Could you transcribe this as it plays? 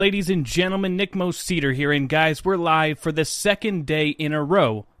Ladies and gentlemen, Nick Moseder here, and guys, we're live for the second day in a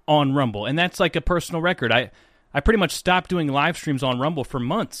row on Rumble, and that's like a personal record. I pretty much stopped doing live streams on Rumble for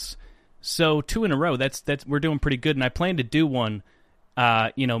months, so 2 in a row, that's we're doing pretty good, and I plan to do one,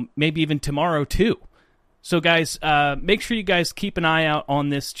 maybe even tomorrow too. So guys, make sure you guys keep an eye out on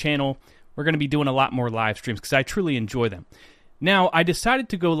this channel. We're going to be doing a lot more live streams because I truly enjoy them. Now, I decided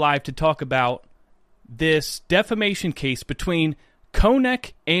to go live to talk about this defamation case between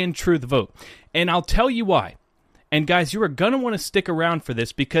Konnech and Truth Vote. And I'll tell you why. And guys, you are going to want to stick around for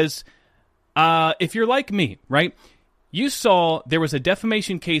this because if you're like me, right, you saw there was a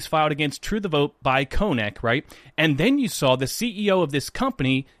defamation case filed against Truth Vote by Konnech, right? And then you saw the CEO of this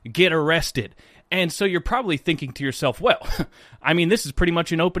company get arrested. And so you're probably thinking to yourself, well, I mean, this is pretty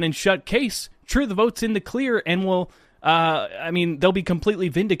much an open and shut case. Truth Vote's in the clear and they'll be completely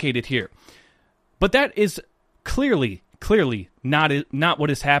vindicated here. But that is clearly not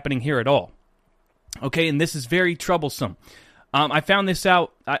what is happening here at all. Okay, and this is very troublesome. I found this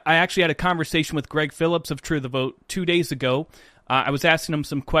out. I actually had a conversation with Greg Phillips of Truth Vote 2 days ago. I was asking him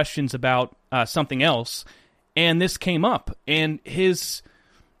some questions about something else, and this came up. And his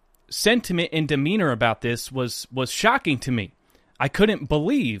sentiment and demeanor about this was shocking to me. I couldn't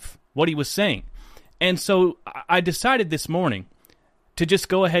believe what he was saying. And so I decided this morning to just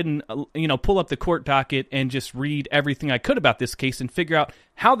go ahead and pull up the court docket and just read everything I could about this case and figure out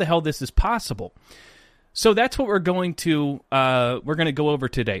how the hell this is possible. So that's what we're going to go over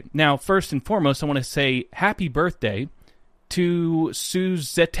today. Now, first and foremost, I want to say happy birthday to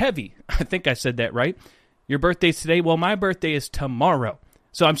Suzetevi. I think I said that right. Your birthday's today. Well, my birthday is tomorrow.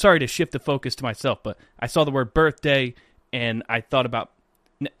 So I'm sorry to shift the focus to myself, but I saw the word birthday and I thought about.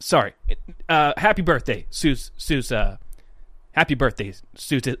 Sorry, happy birthday, happy birthday,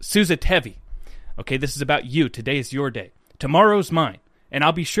 Suzetevi. Okay, this is about you. Today is your day. Tomorrow's mine, and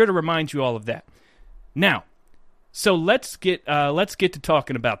I'll be sure to remind you all of that. Now, so let's get to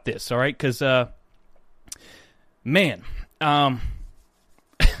talking about this. All right, because man, I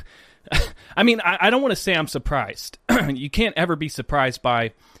mean, I don't want to say I'm surprised. You can't ever be surprised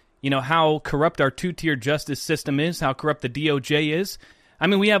by, how corrupt our two-tier justice system is, how corrupt the DOJ is. I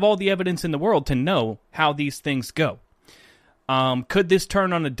mean, we have all the evidence in the world to know how these things go. Could this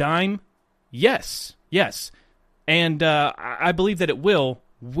turn on a dime? Yes. And I believe that it will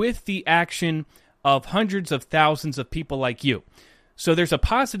with the action of hundreds of thousands of people like you. So there's a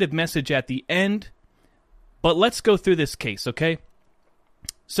positive message at the end, but let's go through this case, okay?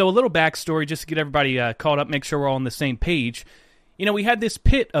 So a little backstory just to get everybody caught up, make sure we're all on the same page. We had this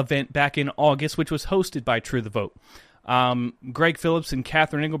pit event back in August, which was hosted by Truth Vote. Greg Phillips and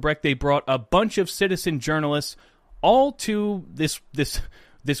Catherine Engelbrecht, they brought a bunch of citizen journalists all to this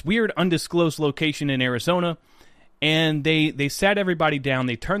weird undisclosed location in Arizona, and they sat everybody down,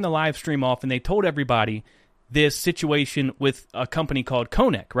 they turned the live stream off, and they told everybody this situation with a company called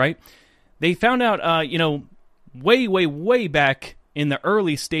Konnech, right? They found out, way back in the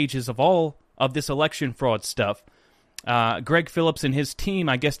early stages of all of this election fraud stuff, Greg Phillips and his team,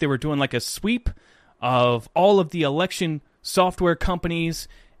 I guess they were doing like a sweep of all of the election software companies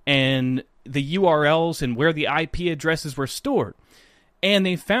and the URLs and where the IP addresses were stored. And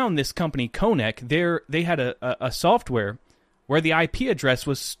they found this company, Konnech. They had a software where the IP address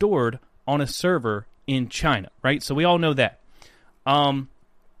was stored on a server in China, right? So we all know that. Then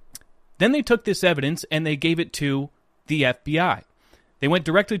they took this evidence and they gave it to the FBI. They went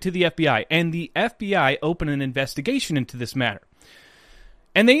directly to the FBI, and the FBI opened an investigation into this matter.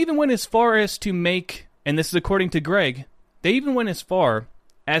 And they even went as far as to make, and this is according to Greg, they even went as far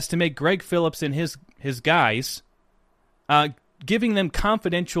as to make Greg Phillips and his guys, giving them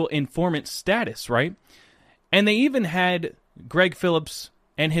confidential informant status, right? And they even had Greg Phillips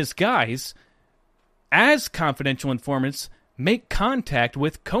and his guys, as confidential informants, make contact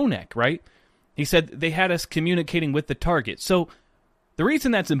with Konnech, right? He said they had us communicating with the target. So the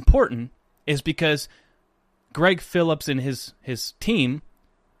reason that's important is because Greg Phillips and his team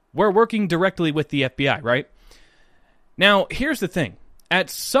were working directly with the FBI, right? Now, here's the thing. At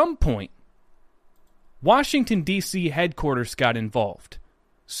some point, Washington, D.C. headquarters got involved.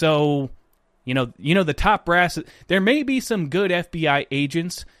 So, the top brass, there may be some good FBI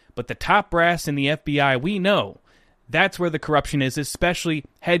agents, but the top brass in the FBI, we know that's where the corruption is, especially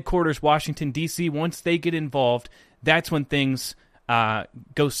headquarters, Washington, D.C. Once they get involved, that's when things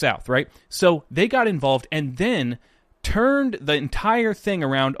go south, right? So they got involved and then turned the entire thing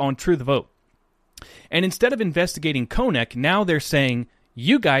around on Truth Vote. And instead of investigating Konnech, now they're saying,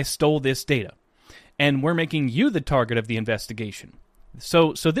 you guys stole this data, and we're making you the target of the investigation.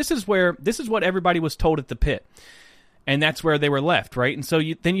 So this is what everybody was told at the pit. And that's where they were left, right? And so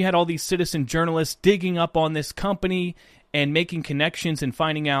then you had all these citizen journalists digging up on this company and making connections and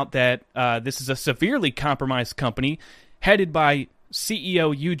finding out that this is a severely compromised company headed by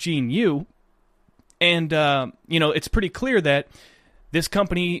CEO Eugene Yu. And, it's pretty clear that this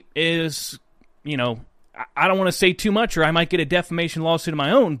company is, I don't want to say too much or I might get a defamation lawsuit of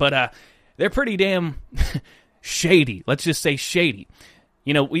my own, but they're pretty damn shady. Let's just say shady.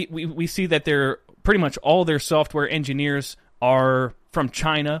 We see that they're pretty much all their software engineers are from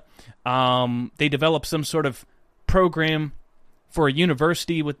China. They develop some sort of program for a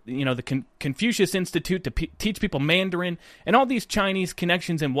university with, the Confucius Institute to teach people Mandarin and all these Chinese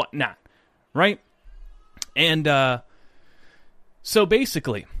connections and whatnot, right? And so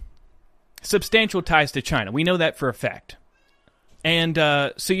basically, substantial ties to China. We know that for a fact. And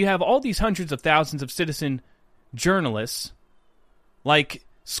so you have all these hundreds of thousands of citizen journalists, like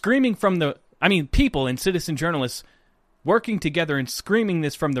screaming from people and citizen journalists working together and screaming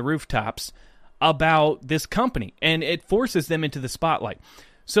this from the rooftops about this company, and it forces them into the spotlight.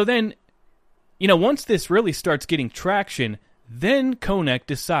 So then, once this really starts getting traction, then Konnech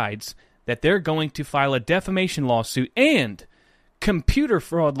decides that they're going to file a defamation lawsuit and computer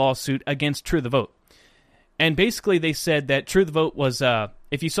fraud lawsuit against True the Vote. And basically they said that True the Vote was,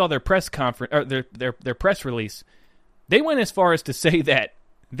 if you saw their press conference, or their press release, they went as far as to say that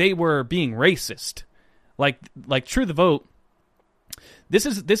they were being racist. Like True the Vote, this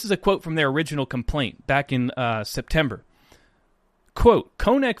is a quote from their original complaint back in September. Quote,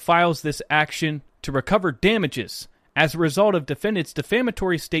 Konnech files this action to recover damages as a result of defendants'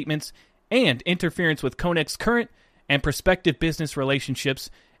 defamatory statements and interference with Konnech's current and prospective business relationships,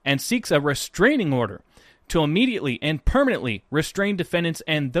 and seeks a restraining order to immediately and permanently restrain defendants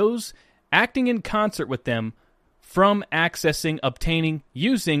and those acting in concert with them from accessing, obtaining,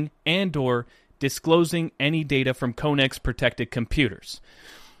 using, and/or disclosing any data from Konnech's protected computers.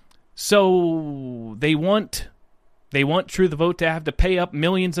 So they want True the Vote to have to pay up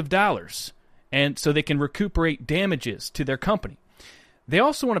millions of dollars, and so they can recuperate damages to their company. They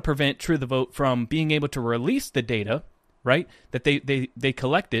also want to prevent True the Vote from being able to release the data, right, that they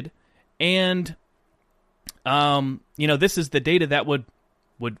collected, and this is the data that would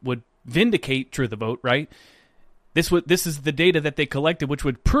vindicate True the Vote, right? This is the data that they collected, which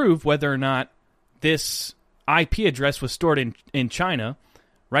would prove whether or not this IP address was stored in China,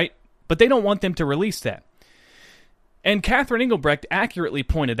 right? But they don't want them to release that. And Catherine Engelbrecht accurately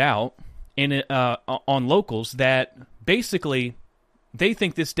pointed out on Locals that basically they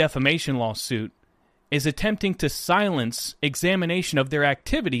think this defamation lawsuit is attempting to silence examination of their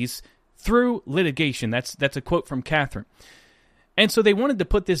activities through litigation. That's a quote from Catherine. And so they wanted to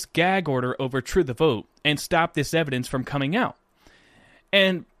put this gag order over True the Vote and stop this evidence from coming out.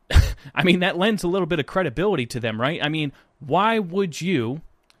 And, that lends a little bit of credibility to them, right? Why would you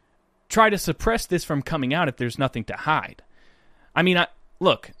try to suppress this from coming out if there's nothing to hide?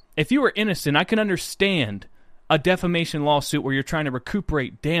 Look, if you were innocent, I can understand a defamation lawsuit where you're trying to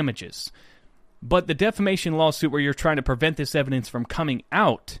recuperate damages. But the defamation lawsuit where you're trying to prevent this evidence from coming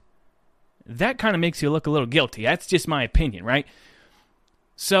out, that kind of makes you look a little guilty. That's just my opinion, right?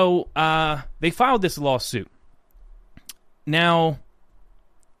 So they filed this lawsuit. Now,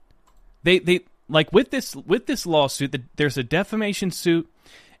 they like with this lawsuit, there's a defamation suit,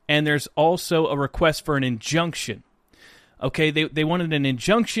 and there's also a request for an injunction. Okay, they wanted an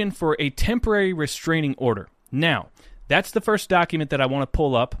injunction for a temporary restraining order. Now, that's the first document that I want to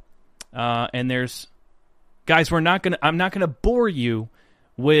pull up. And there's, guys, I'm not gonna bore you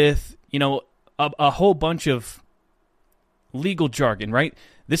with, a whole bunch of legal jargon, right?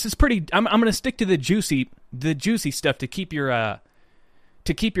 This is pretty, I'm gonna stick to the juicy stuff to keep your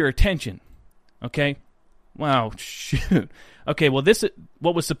attention. Okay? Wow, shoot. Okay, well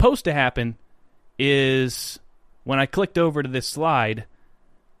what was supposed to happen is when I clicked over to this slide,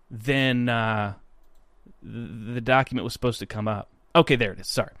 then, the document was supposed to come up. Okay, there it is.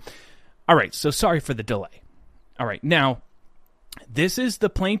 Sorry. All right, so sorry for the delay. All right, now, this is the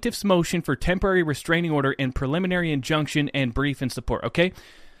plaintiff's motion for temporary restraining order and preliminary injunction and brief in support, okay?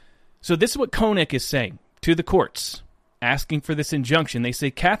 So this is what Konnech is saying to the courts, asking for this injunction. They say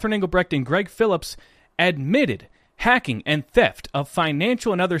Catherine Engelbrecht and Greg Phillips admitted hacking and theft of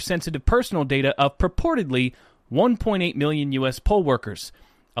financial and other sensitive personal data of purportedly 1.8 million U.S. poll workers,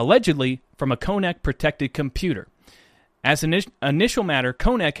 allegedly from a Konnech-protected computer. As an initial matter,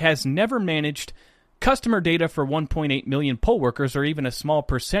 Konnech has never managed customer data for 1.8 million poll workers or even a small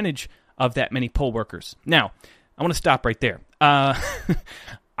percentage of that many poll workers. Now, I want to stop right there. I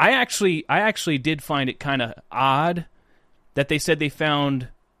actually did find it kind of odd that they said they found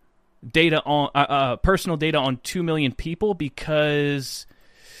data on personal data on 2 million people because,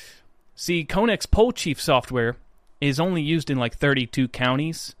 see, Konnech's poll chief software is only used in like 32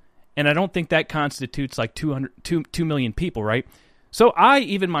 counties, and I don't think that constitutes like 2 million people, right? So I,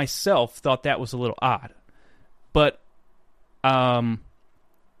 even myself, thought that was a little odd. But I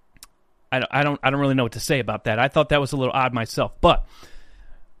don't really know what to say about that. I thought that was a little odd myself. But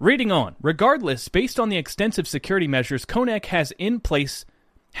reading on, regardless, based on the extensive security measures Konnech has in place,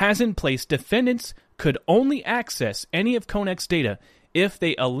 defendants could only access any of Konnech's data if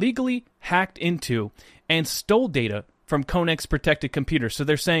they illegally hacked into and stole data from Konnech's protected computers. So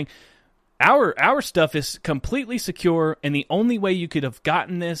they're saying our stuff is completely secure, and the only way you could have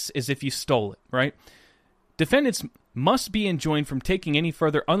gotten this is if you stole it, right? Defendants must be enjoined from taking any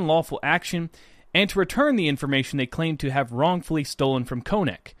further unlawful action and to return the information they claim to have wrongfully stolen from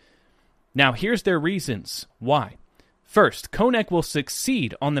Konnech. Now, here's their reasons why. First, Konnech will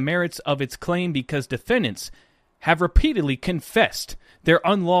succeed on the merits of its claim because defendants have repeatedly confessed their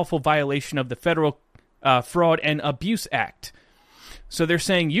unlawful violation of the Federal Fraud and Abuse Act. So they're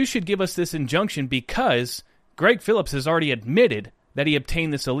saying you should give us this injunction because Greg Phillips has already admitted that he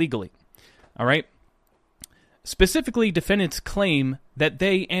obtained this illegally. All right? Specifically, defendants claim that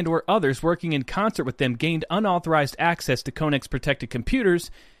they and or others working in concert with them gained unauthorized access to Konnech's protected computers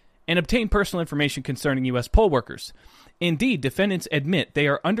and obtained personal information concerning U.S. poll workers. Indeed, defendants admit they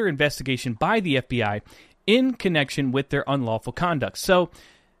are under investigation by the FBI in connection with their unlawful conduct. So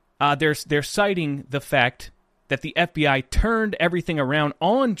they're citing the fact that the FBI turned everything around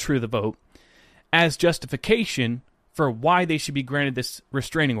on True the Vote as justification for why they should be granted this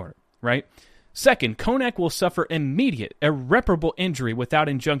restraining order, right? Second, Konnech will suffer immediate, irreparable injury without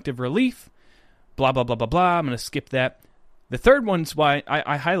injunctive relief. Blah, blah, blah, blah, blah. I'm going to skip that. The third one's why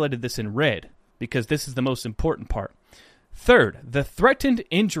I highlighted this in red, because this is the most important part. Third, the threatened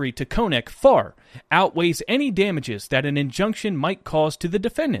injury to Konnech far outweighs any damages that an injunction might cause to the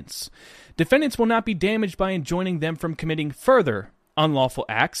defendants. Defendants will not be damaged by enjoining them from committing further unlawful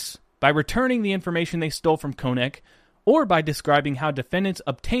acts, by returning the information they stole from Konnech, or by describing how defendants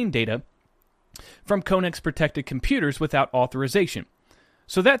obtained data from Konnech's protected computers without authorization,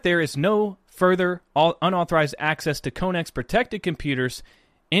 so that there is no further unauthorized access to Konnech's protected computers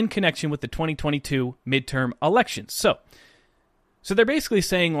in connection with the 2022 midterm elections. So they're basically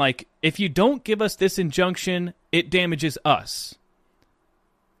saying, like, if you don't give us this injunction, it damages us,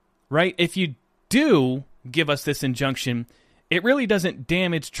 right? If you do give us this injunction, it really doesn't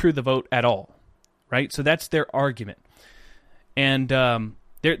damage True the Vote at all, right? So that's their argument. And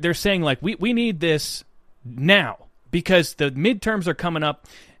they're saying, like, we need this now because the midterms are coming up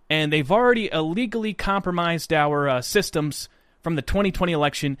and they've already illegally compromised our systems from the 2020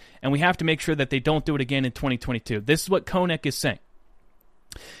 election, and we have to make sure that they don't do it again in 2022. This is what Konnech is saying.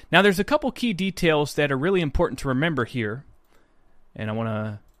 Now, there's a couple key details that are really important to remember here, and I want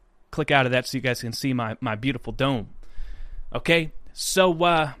to click out of that so you guys can see my beautiful dome. Okay, so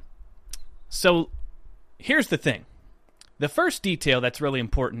here's the thing. The first detail that's really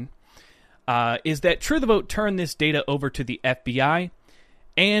important is that True the Vote turned this data over to the FBI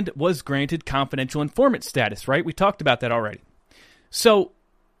and was granted confidential informant status, right? We talked about that already. So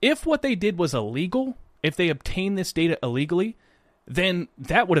if what they did was illegal, if they obtained this data illegally, then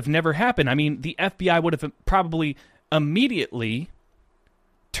that would have never happened. I mean, the FBI would have probably immediately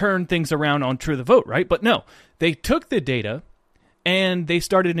turned things around on True the Vote, right? But no, they took the data and they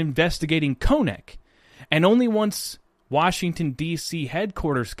started investigating Konnech. And only once Washington, D.C.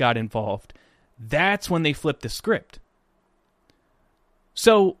 headquarters got involved, that's when they flipped the script.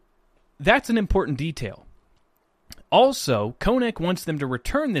 So that's an important detail. Also, Konnech wants them to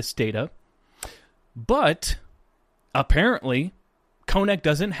return this data, but apparently Konnech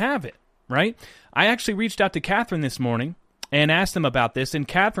doesn't have it, right? I actually reached out to Catherine this morning and asked them about this, and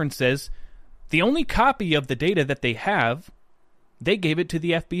Catherine says the only copy of the data that they have, they gave it to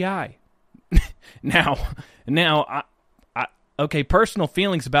the FBI. Now, okay, personal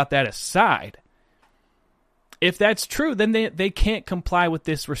feelings about that aside, if that's true, then they can't comply with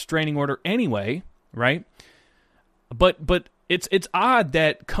this restraining order anyway, right? But it's odd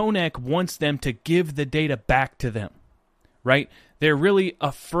that Konnech wants them to give the data back to them, right? They're really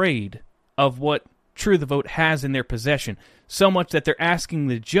afraid of what True the Vote has in their possession, so much that they're asking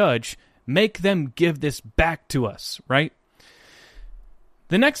the judge, make them give this back to us, right?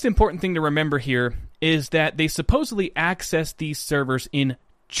 The next important thing to remember here is that they supposedly accessed these servers in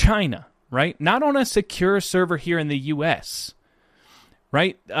China, right? Not on a secure server here in the U.S.,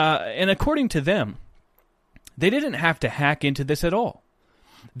 right? And according to them, they didn't have to hack into this at all.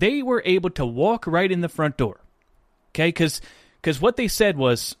 They were able to walk right in the front door, okay? Because what they said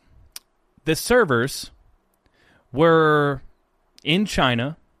was, the servers were in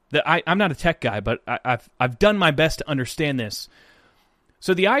China. I'm not a tech guy, but I've done my best to understand this.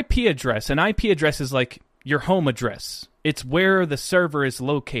 So the IP address, an IP address is like your home address. It's where the server is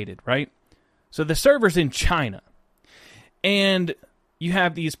located, right? So the server's in China. And you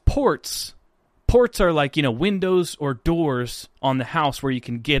have these ports. Ports are like, windows or doors on the house where you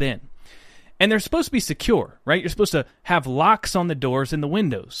can get in. And they're supposed to be secure, right? You're supposed to have locks on the doors and the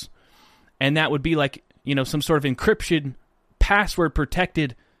windows. And that would be like, some sort of encryption, password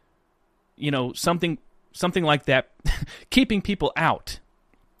protected, something like that, keeping people out.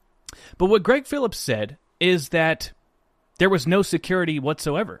 But what Greg Phillips said is that there was no security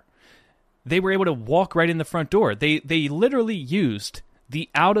whatsoever. They were able to walk right in the front door. They literally used the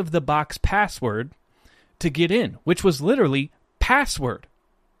out-of-the-box password to get in, which was literally password.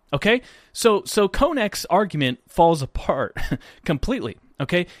 Okay? So Konnech's argument falls apart completely.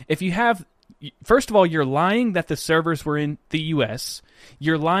 Okay? If you have... First of all, you're lying that the servers were in the U.S.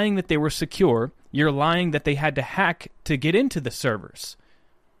 You're lying that they were secure. You're lying that they had to hack to get into the servers.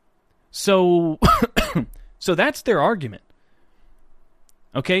 So, so that's their argument.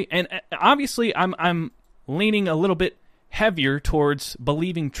 Okay, and obviously, I'm leaning a little bit heavier towards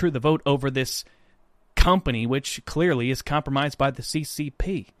believing True the Vote over this company, which clearly is compromised by the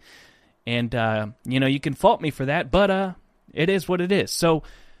CCP. And you can fault me for that, but it is what it is.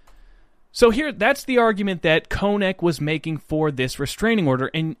 So here, that's the argument that Konnech was making for this restraining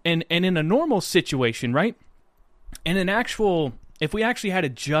order. And in a normal situation, right? In an actual, if we actually had a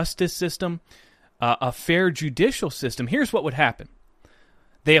justice system, a fair judicial system, here's what would happen.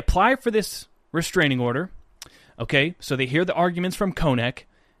 They apply for this restraining order. Okay, so they hear the arguments from Konnech.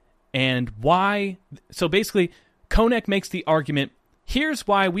 And why? So basically, Konnech makes the argument, here's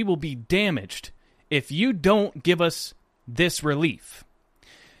why we will be damaged if you don't give us this relief.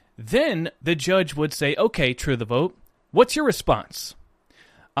 Then the judge would say, okay, True the Vote, what's your response?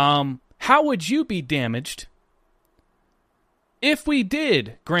 How would you be damaged if we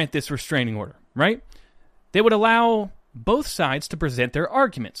did grant this restraining order, right? They would allow both sides to present their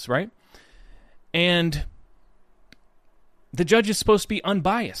arguments, right? And the judge is supposed to be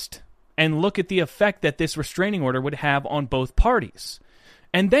unbiased and look at the effect that this restraining order would have on both parties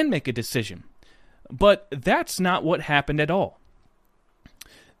and then make a decision. But that's not what happened at all.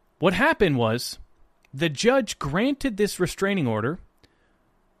 What happened was the judge granted this restraining order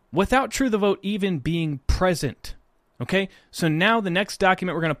without True the Vote even being present. Okay? So now the next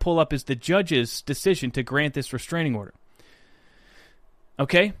document we're going to pull up is the judge's decision to grant this restraining order.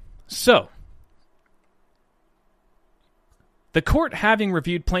 Okay? So, the court, having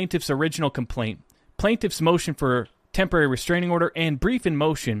reviewed plaintiff's original complaint, plaintiff's motion for temporary restraining order, and brief in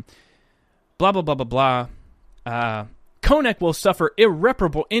motion, blah, blah, blah, blah, blah, Konnech will suffer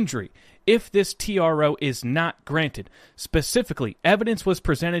irreparable injury if this TRO is not granted. Specifically, evidence was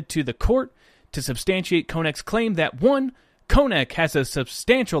presented to the court to substantiate Konnech's claim that, 1, Konnech has a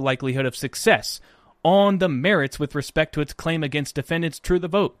substantial likelihood of success on the merits with respect to its claim against defendants True the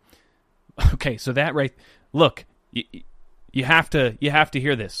Vote. Okay, so that right... Look, you have to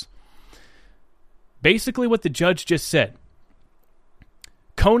hear this. Basically what the judge just said,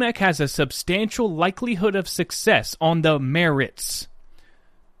 Konnech has a substantial likelihood of success on the merits.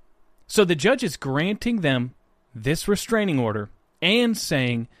 So the judge is granting them this restraining order and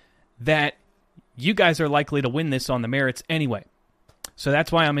saying that you guys are likely to win this on the merits anyway. So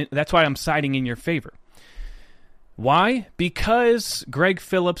that's why I'm siding in your favor. Why? Because Greg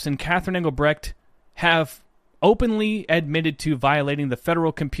Phillips and Catherine Engelbrecht have openly admitted to violating the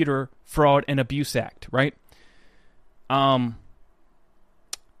Federal Computer Fraud and Abuse Act, right? So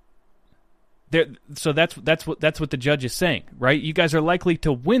that's what the judge is saying, right? You guys are likely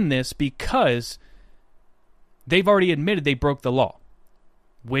to win this because they've already admitted they broke the law,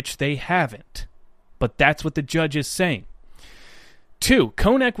 which they haven't. But that's what the judge is saying. 2,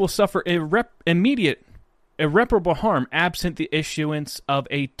 Konnech will suffer immediate irreparable harm absent the issuance of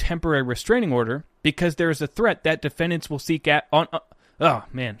a temporary restraining order because there is a threat that defendants will seek at on.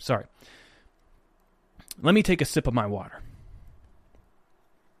 Sorry. Let me take a sip of my water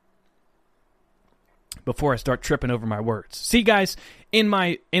before I start tripping over my words. See, guys, in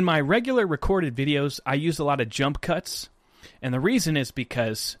my regular recorded videos, I use a lot of jump cuts, and the reason is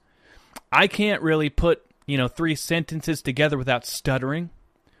because I can't really put 3 sentences together without stuttering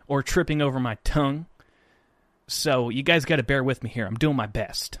or tripping over my tongue. So you guys got to bear with me here. I'm doing my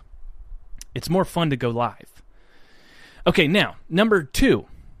best. It's more fun to go live. Okay, now, number 2.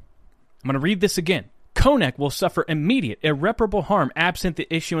 I'm going to read this again. Konnech will suffer immediate irreparable harm absent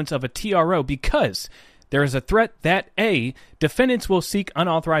the issuance of a TRO because There is a threat that A, defendants will seek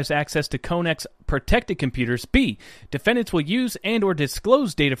unauthorized access to Konnech's protected computers. B, defendants will use and or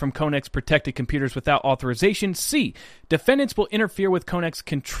disclose data from Konnech's protected computers without authorization. C, defendants will interfere with Konnech's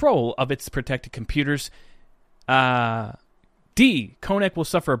control of its protected computers. D, Konnech will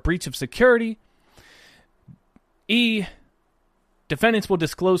suffer a breach of security. E, defendants will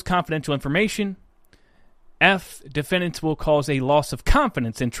disclose confidential information. F, defendants will cause a loss of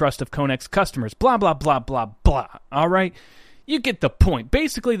confidence and trust of Konnech's customers. Blah, blah, blah, blah, blah. All right? You get the point.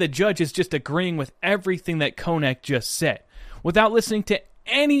 Basically, the judge is just agreeing with everything that Konnech just said without listening to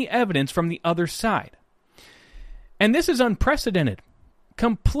any evidence from the other side. And this is unprecedented.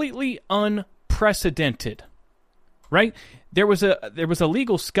 Completely unprecedented. Right? There was a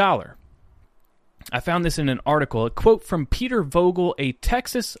legal scholar. I found this in an article, a quote from Peter Vogel, a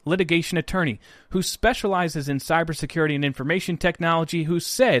Texas litigation attorney who specializes in cybersecurity and information technology, who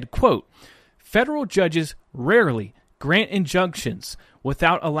said, quote, federal judges rarely grant injunctions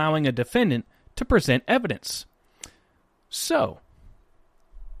without allowing a defendant to present evidence. So,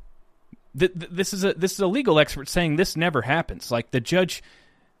 this is a legal expert saying this never happens. Like, the judge,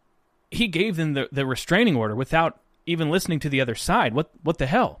 he gave them the restraining order without even listening to the other side. What the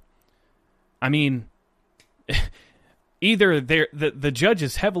hell? I mean, either the judge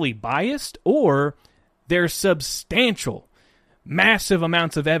is heavily biased or there's substantial, massive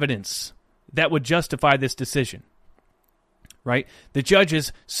amounts of evidence that would justify this decision, right? The judge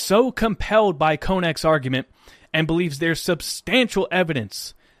is so compelled by Konnech's argument and believes there's substantial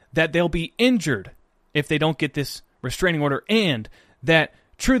evidence that they'll be injured if they don't get this restraining order and that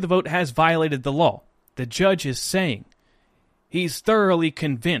True the Vote has violated the law. The judge is saying he's thoroughly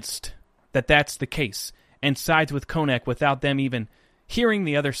convinced that that's the case and sides with Konnech without them even hearing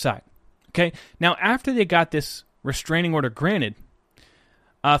the other side. Okay? Now, after they got this restraining order granted,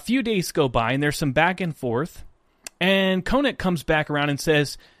 a few days go by and there's some back and forth, and Konnech comes back around and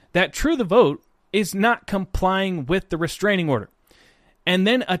says that True the Vote is not complying with the restraining order, and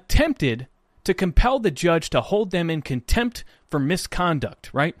then attempted to compel the judge to hold them in contempt for misconduct,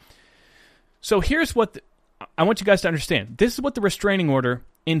 right? So here's what I want you guys to understand. This is what the restraining order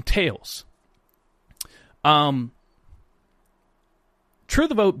entails. True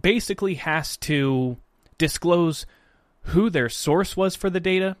the Vote basically has to disclose who their source was for the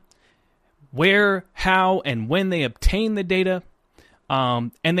data, where, how, and when they obtained the data,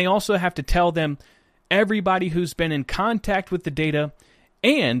 and they also have to tell them everybody who's been in contact with the data,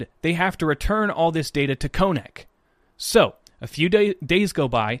 and they have to return all this data to Konnech. So, a few days go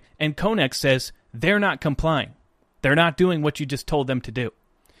by, and Konnech says they're not complying. They're not doing what you just told them to do.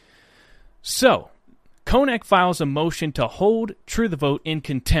 So, Konnech files a motion to hold True the Vote in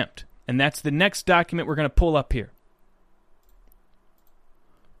contempt. And that's the next document we're going to pull up here.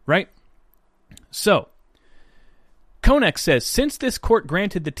 Right? So, Konnech says, since this court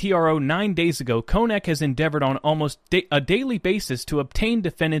granted the TRO 9 days ago, Konnech has endeavored on almost a daily basis to obtain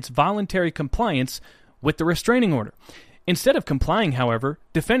defendants' voluntary compliance with the restraining order. Instead of complying, however,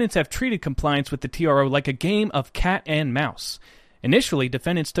 defendants have treated compliance with the TRO like a game of cat and mouse. Initially,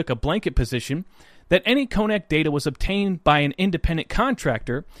 defendants took a blanket position that any Konnech data was obtained by an independent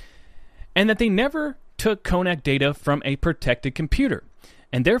contractor and that they never took Konnech data from a protected computer,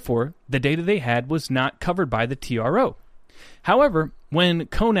 and therefore the data they had was not covered by the TRO. However, when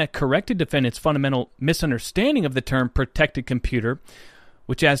Konnech corrected defendants' fundamental misunderstanding of the term protected computer,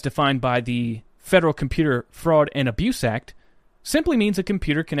 which as defined by the Federal Computer Fraud and Abuse Act, simply means a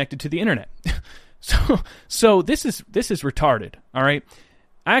computer connected to the internet. So this is retarded, all right?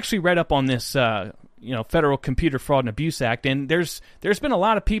 I actually read up on this Federal Computer Fraud and Abuse Act, and there's been a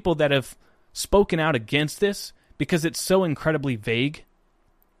lot of people that have spoken out against this because it's so incredibly vague.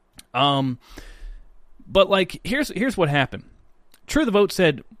 But like here's what happened. True the Vote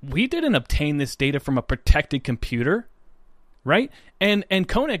said, we didn't obtain this data from a protected computer, right? And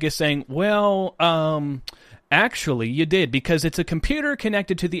Konnech is saying, well, actually you did, because it's a computer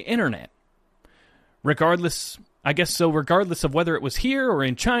connected to the internet. Regardless of whether it was here or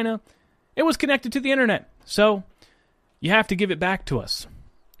in China, it was connected to the internet. So you have to give it back to us,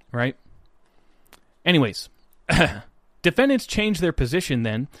 right? Anyways, defendants changed their position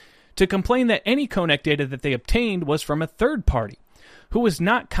then to complain that any Konnech data that they obtained was from a third party who was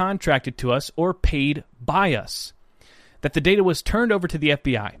not contracted to us or paid by us, that the data was turned over to the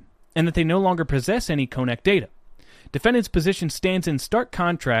FBI, and that they no longer possess any Konnech data. Defendants' position stands in stark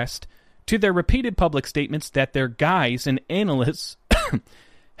contrast to their repeated public statements that their guys and analysts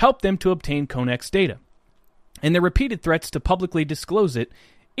helped them to obtain Konnech's data, and their repeated threats to publicly disclose it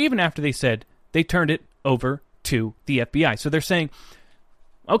even after they said they turned it over to the FBI. So they're saying,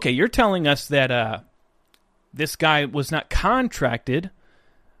 okay, you're telling us that this guy was not contracted,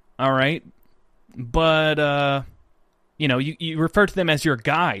 all right, but, you refer to them as your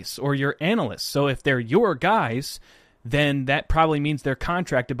guys or your analysts. So if they're your guys, then that probably means they're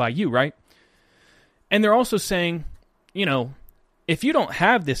contracted by you, right? And they're also saying, if you don't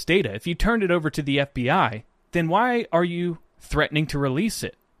have this data, if you turned it over to the FBI, then why are you threatening to release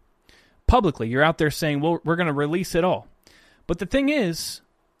it publicly? You're out there saying, well, we're going to release it all. But the thing is,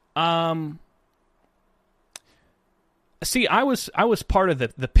 see, I was part of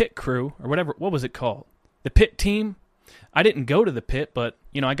the pit crew or whatever. What was it called? The pit team. I didn't go to the pit, but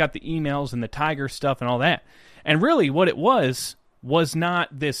I got the emails and the Tiger stuff and all that. And really, what it was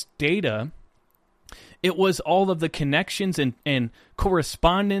not this data. It was all of the connections and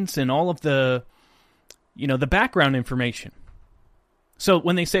correspondence and all of the, the background information. So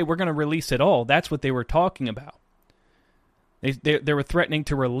when they say we're going to release it all, that's what they were talking about. They were threatening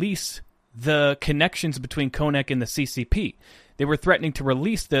to release the connections between Konnech and the CCP. They were threatening to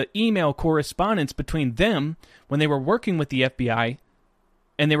release the email correspondence between them when they were working with the FBI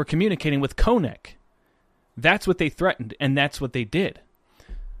and they were communicating with Konnech. That's what they threatened, and that's what they did.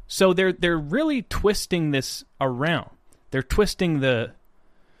 So they're really twisting this around. They're twisting the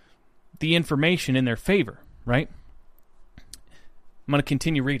information in their favor, right? I'm going to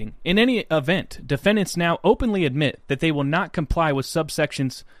continue reading. In any event, defendants now openly admit that they will not comply with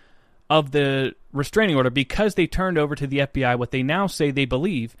subsections of the restraining order because they turned over to the FBI what they now say they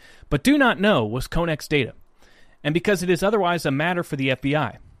believe, but do not know was Konnech's data, and because it is otherwise a matter for the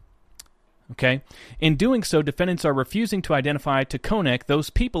FBI. Okay? In doing so, defendants are refusing to identify to Konnech those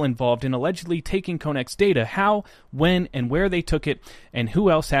people involved in allegedly taking Konnech's data, how, when, and where they took it, and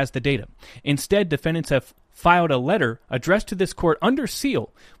who else has the data. Instead, defendants have filed a letter addressed to this court under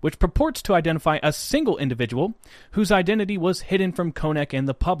seal, which purports to identify a single individual whose identity was hidden from Konnech and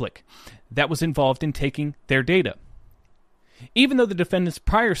the public that was involved in taking their data, even though the defendant's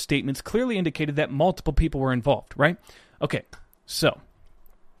prior statements clearly indicated that multiple people were involved, right? Okay, so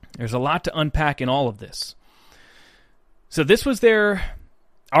there's a lot to unpack in all of this. So this was their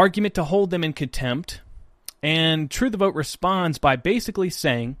argument to hold them in contempt, and True the Vote responds by basically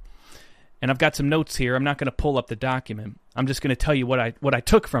saying, and I've got some notes here. I'm not going to pull up the document. I'm just going to tell you what I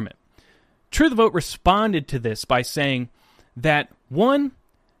took from it. True the Vote responded to this by saying that, one,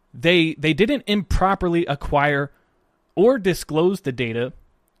 they didn't improperly acquire or disclose the data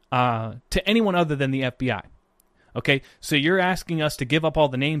to anyone other than the FBI. Okay, so you're asking us to give up all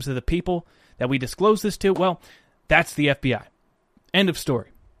the names of the people that we disclose this to? Well, that's the FBI. End of story.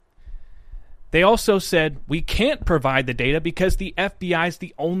 They also said we can't provide the data because the FBI is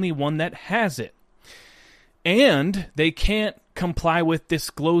the only one that has it. And they can't comply with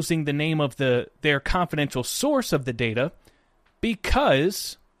disclosing the name of their confidential source of the data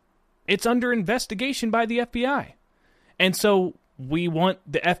because it's under investigation by the FBI. And so we want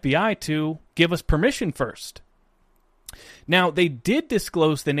the FBI to give us permission first. Now, they did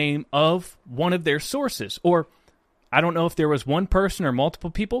disclose the name of one of their sources, or I don't know if there was one person or multiple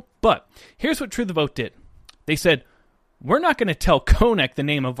people, but here's what True the Vote did. They said, we're not going to tell Konnech the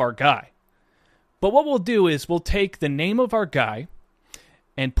name of our guy, but what we'll do is we'll take the name of our guy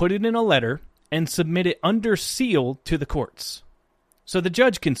and put it in a letter and submit it under seal to the courts so the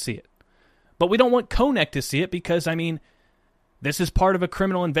judge can see it. But we don't want Konnech to see it because, this is part of a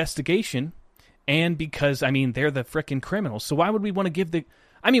criminal investigation. And because, they're the frickin' criminals. So why would we want to give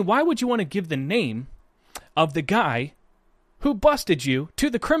why would you want to give the name of the guy who busted you to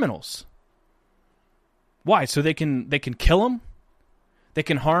the criminals? Why? So they can kill him? They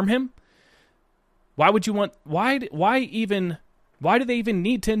can harm him? Why would you want, why do they even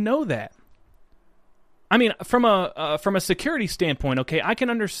need to know that? From a security standpoint, okay, I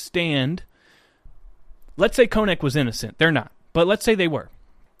can understand, let's say Konnech was innocent. They're not. But let's say they were.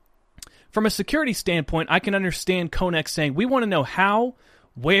 From a security standpoint, I can understand Konnech saying, we want to know how,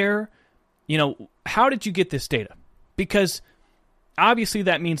 where, how did you get this data? Because obviously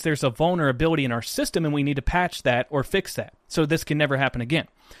that means there's a vulnerability in our system and we need to patch that or fix that so this can never happen again.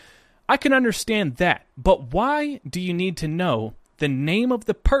 I can understand that, but why do you need to know the name of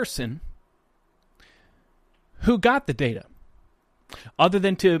the person who got the data, other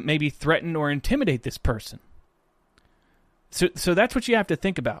than to maybe threaten or intimidate this person? So that's what you have to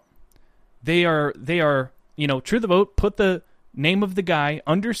think about. They are, True the Vote put the name of the guy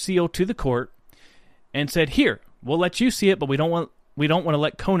under seal to the court and said, here, we'll let you see it, but we don't want to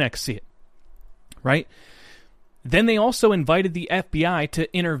let Konnech see it. Right? Then they also invited the FBI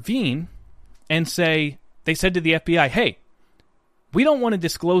to intervene and they said to the FBI, hey, we don't want to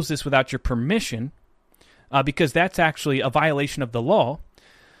disclose this without your permission because that's actually a violation of the law.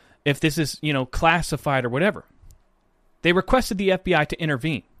 if this is, classified or whatever. They requested the FBI to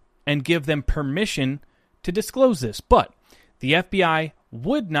intervene and give them permission to disclose this, but the FBI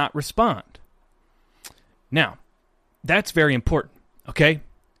would not respond. Now, that's very important, okay?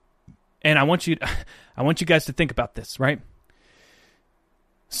 And I want you guys to think about this, right?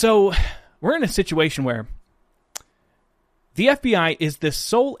 So, we're in a situation where the FBI is the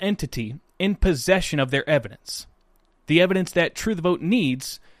sole entity in possession of their evidence. The evidence that True the Vote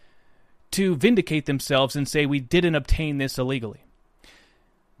needs to vindicate themselves and say we didn't obtain this illegally.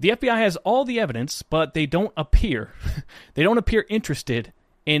 The FBI has all the evidence, but they don't appear interested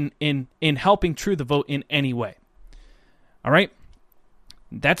in helping True the Vote in any way. All right?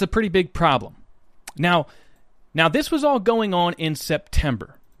 That's a pretty big problem. Now this was all going on in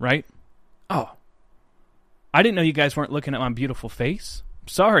September, right? Oh, I didn't know you guys weren't looking at my beautiful face.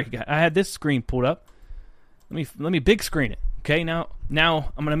 Sorry, I had this screen pulled up. Let me big screen it. Okay, now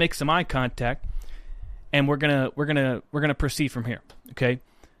I'm gonna make some eye contact, and we're gonna proceed from here. Okay,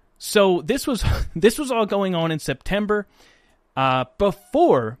 so this was all going on in September,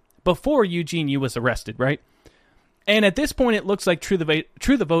 before Eugene Yu was arrested, right? And at this point, it looks like True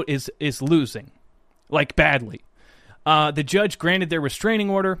the Vote is losing, like badly. The judge granted their restraining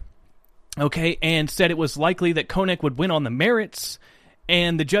order, okay, and said it was likely that Konnech would win on the merits.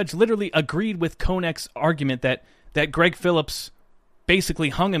 And the judge literally agreed with Konnech's argument that Greg Phillips basically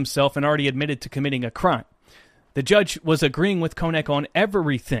hung himself and already admitted to committing a crime. The judge was agreeing with Konnech on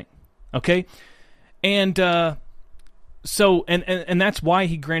everything, okay? And so that's why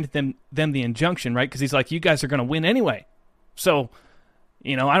he granted them the injunction, right? Because he's like, you guys are going to win anyway. So,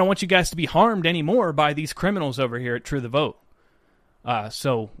 I don't want you guys to be harmed anymore by these criminals over here at True the Vote.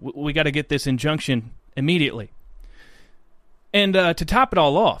 So we got to get this injunction immediately. And to top it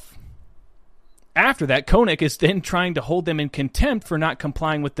all off, after that, Konnech is then trying to hold them in contempt for not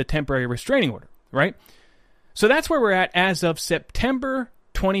complying with the temporary restraining order, right? So that's where we're at as of September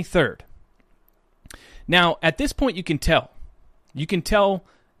 23rd. Now, at this point, you can tell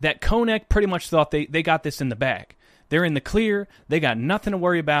that Konnech pretty much thought they got this in the bag. They're in the clear. They got nothing to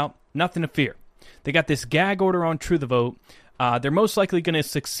worry about, nothing to fear. They got this gag order on True the Vote. They're most likely going to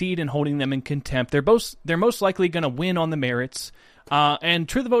succeed in holding them in contempt. They're most likely going to win on the merits. And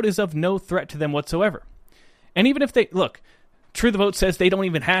True the Vote is of no threat to them whatsoever. And even if True the Vote says they don't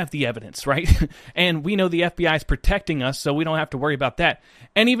even have the evidence, right? And we know the FBI is protecting us, so we don't have to worry about that.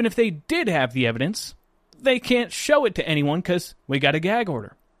 And even if they did have the evidence, they can't show it to anyone because we got a gag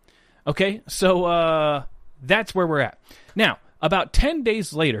order. Okay, so that's where we're at. Now, about 10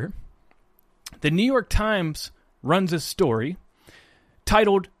 days later, the New York Times runs a story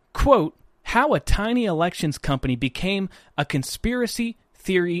titled, quote, "How a Tiny Elections Company Became a Conspiracy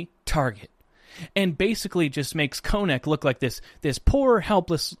Theory Target," and basically just makes Konnech look like this poor,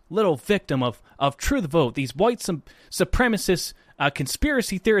 helpless little victim of True the Vote, these white supremacist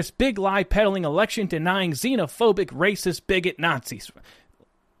conspiracy theorists, big lie peddling, election denying, xenophobic, racist, bigot Nazis,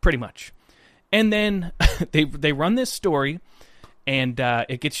 pretty much. And then they run this story, and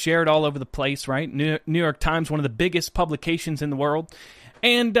it gets shared all over the place, right? New York Times, one of the biggest publications in the world.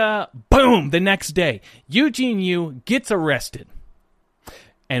 And boom, the next day, Eugene Yu gets arrested.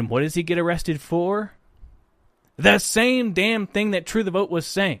 And what does he get arrested for? The same damn thing that True the Vote was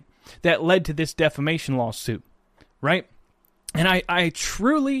saying that led to this defamation lawsuit, right? And I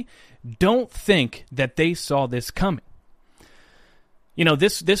truly don't think that they saw this coming.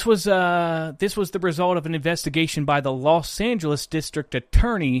 This was the result of an investigation by the Los Angeles District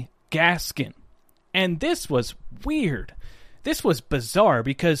Attorney Gaskin. And this was weird. This was bizarre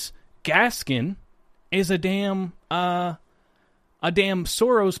because Gaskin is a damn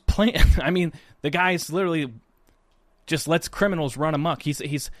Soros plan. I mean, the guy's literally just lets criminals run amok. He's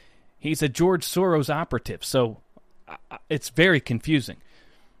a George Soros operative. So it's very confusing.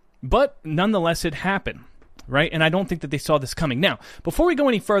 But nonetheless, it happened, right? And I don't think that they saw this coming. Now, before we go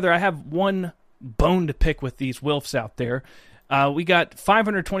any further, I have one bone to pick with these Wilfs out there. We got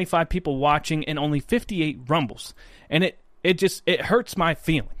 525 people watching and only 58 rumbles. And it hurts my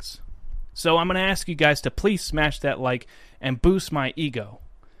feelings. So I'm going to ask you guys to please smash that like and boost my ego.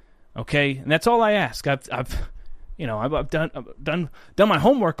 Okay? And that's all I ask. I've done my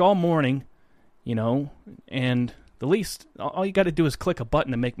homework all morning, and the least all you got to do is click a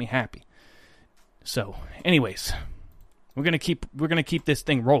button to make me happy. So, anyways, we're going to keep this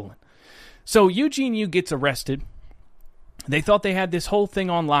thing rolling. So Eugene Yu gets arrested. They thought they had this whole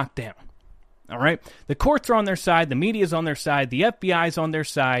thing on lockdown. All right? The courts are on their side, the media's on their side, the FBI's on their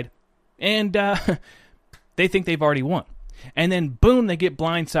side, and they think they've already won. And then, boom, they get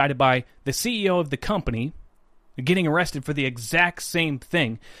blindsided by the CEO of the company, getting arrested for the exact same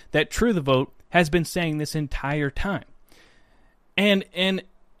thing that True the Vote has been saying this entire time. And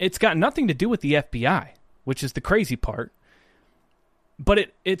it's got nothing to do with the FBI, which is the crazy part.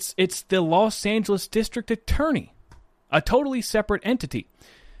 But it's the Los Angeles District Attorney, a totally separate entity.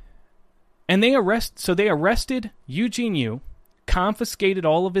 And they arrested Eugene Yu, confiscated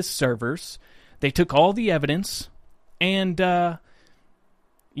all of his servers. They took all the evidence, and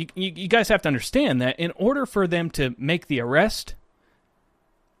you guys have to understand that in order for them to make the arrest,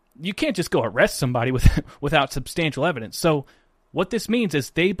 you can't just go arrest somebody without substantial evidence. So what this means is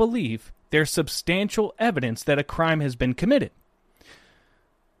they believe there's substantial evidence that a crime has been committed.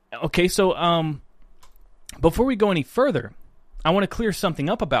 Okay, so before we go any further, I want to clear something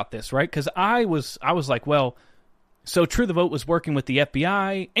up about this, right? Because I was like, well, so True the Vote was working with the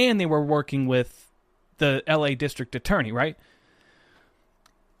FBI and they were working with the LA District Attorney, right?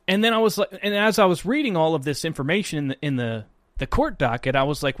 And then I was like, and as I was reading all of this information in the court docket, I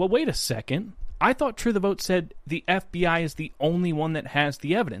was like, well, wait a second. I thought True the Vote said the FBI is the only one that has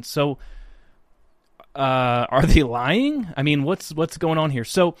the evidence. So are they lying? I mean, what's going on here?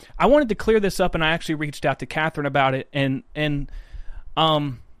 So I wanted to clear this up, and I actually reached out to Catherine about it, and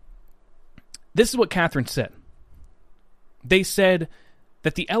this is what Catherine said. They said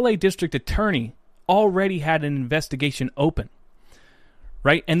that the LA District Attorney already had an investigation open,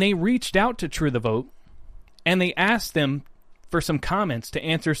 right? And they reached out to True the Vote, and they asked them for some comments to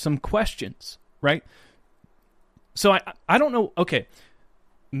answer some questions, right? So I don't know. Okay,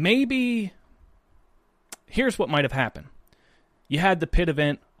 maybe here's what might have happened. You had the pit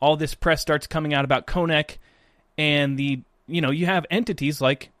event, all this press starts coming out about Konnech, and you have entities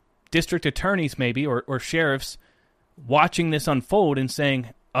like district attorneys maybe or sheriffs watching this unfold and saying,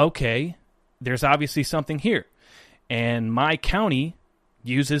 okay, there's obviously something here. And my county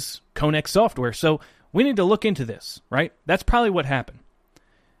uses Konnech software, so we need to look into this, right? That's probably what happened.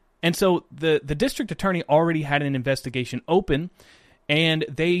 And so the district attorney already had an investigation open, and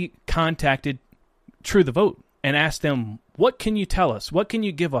they contacted True the Vote and asked them, what can you tell us? What can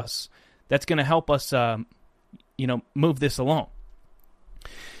you give us that's going to help us, move this along?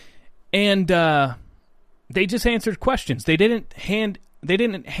 And they just answered questions. They didn't hand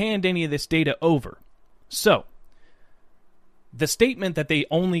any of this data over. So the statement that they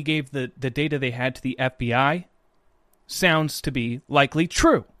only gave the data they had to the FBI sounds to be likely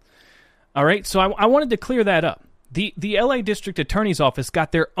true. All right, so I wanted to clear that up. The LA District Attorney's Office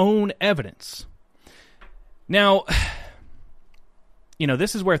got their own evidence. Now,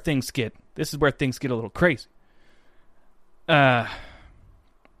 this is where things get a little crazy.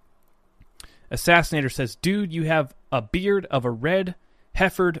 Assassinator says, dude, you have a beard of a red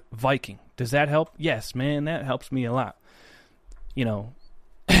heifered Viking. Does that help? Yes, man, that helps me a lot. It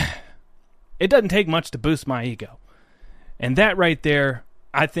doesn't take much to boost my ego. And that right there,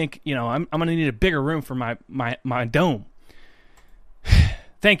 I think, I'm going to need a bigger room for my dome.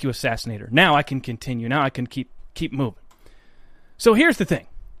 Thank you, Assassinator. Now I can continue. Now I can keep moving. So here's the thing.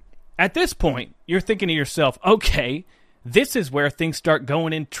 At this point, you're thinking to yourself, okay, this is where things start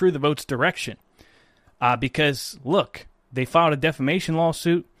going in True the Vote's direction. Because, look, they filed a defamation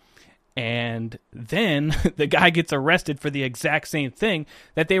lawsuit, and then the guy gets arrested for the exact same thing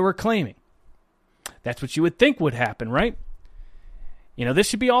that they were claiming. That's what you would think would happen, right? This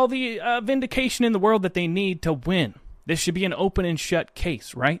should be all the vindication in the world that they need to win. This should be an open and shut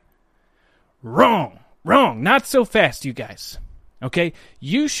case, right? Wrong. Not so fast, you guys. Okay?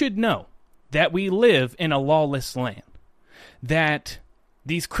 You should know that we live in a lawless land. That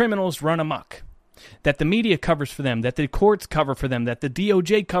these criminals run amok. That the media covers for them. That the courts cover for them. That the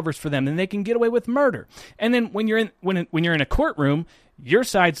DOJ covers for them. And they can get away with murder. And then when you're in a courtroom, your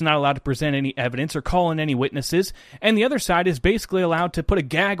side's not allowed to present any evidence or call in any witnesses, and the other side is basically allowed to put a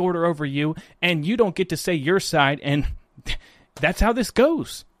gag order over you, and you don't get to say your side, and that's how this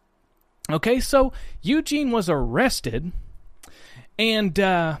goes. Okay, so Eugene was arrested, and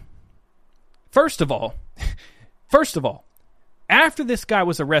first of all, after this guy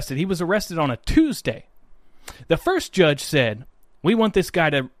was arrested, he was arrested on a Tuesday. The first judge said, we want this guy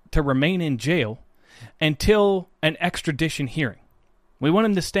to remain in jail until an extradition hearing. We want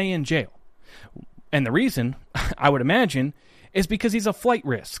him to stay in jail. And the reason, I would imagine, is because he's a flight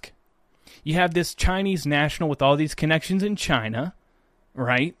risk. You have this Chinese national with all these connections in China,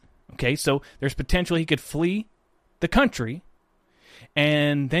 right? Okay, so there's potential he could flee the country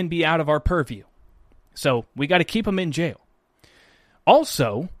and then be out of our purview. So we got to keep him in jail.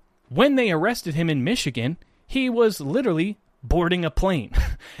 Also, when they arrested him in Michigan, he was literally boarding a plane.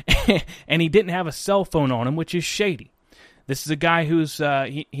 And he didn't have a cell phone on him, which is shady. This is a guy who's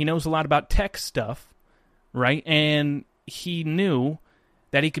he knows a lot about tech stuff, right? And he knew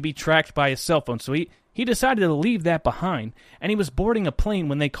that he could be tracked by his cell phone. So he decided to leave that behind, and he was boarding a plane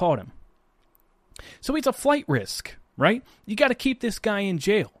when they caught him. So he's a flight risk, right? You got to keep this guy in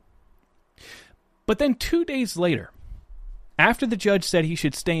jail. But then 2 days later, after the judge said he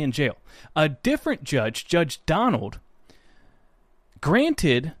should stay in jail, a different judge, Judge Donald,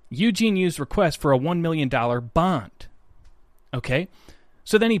 granted Eugene Yu's request for a $1 million bond. Okay?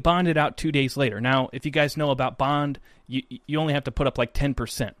 So then he bonded out 2 days later. Now, if you guys know about bond, you only have to put up like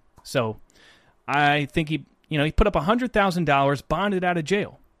 10%. So I think he put up $100,000, bonded out of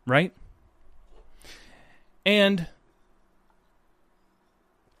jail, right? And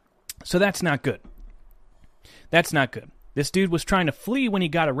so that's not good. That's not good. This dude was trying to flee when he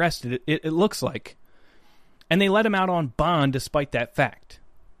got arrested, it looks like. And they let him out on bond despite that fact.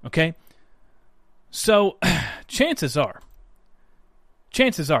 Okay? So, chances are,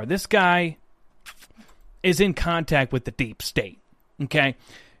 this guy is in contact with the deep state. Okay?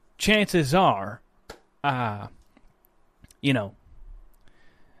 Chances are,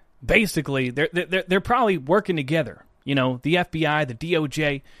 basically, they're probably working together. The FBI, the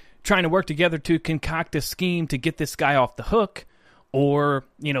DOJ, trying to work together to concoct a scheme to get this guy off the hook, or,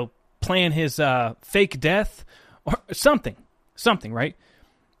 plan his fake death, or something, right?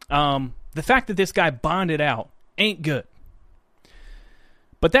 The fact that this guy bonded out ain't good.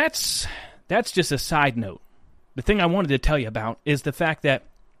 But that's just a side note. The thing I wanted to tell you about is the fact that,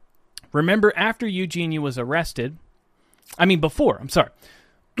 remember, after Eugene Yu was arrested, before, I'm sorry.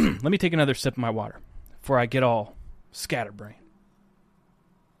 Let me take another sip of my water before I get all scatterbrained.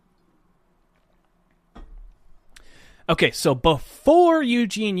 Okay, so before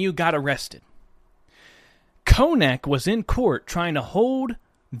Eugene Yu got arrested, Konnech was in court trying to hold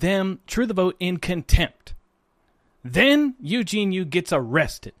them, True the Vote, in contempt. Then Eugene Yu gets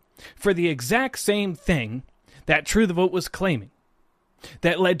arrested for the exact same thing that True the Vote was claiming.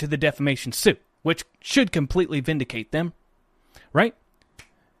 That led to the defamation suit, which should completely vindicate them, right?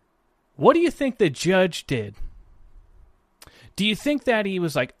 What do you think the judge did? Do you think that he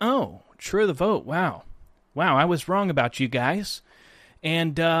was like, oh, True the Vote, wow, I was wrong about you guys,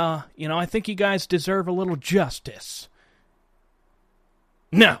 and, I think you guys deserve a little justice?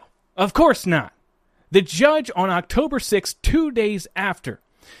 No, of course not. The judge on October 6th, 2 days after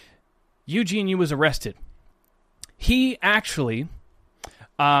Eugene Yu was arrested, he actually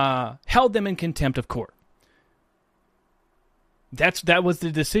held them in contempt of court. That was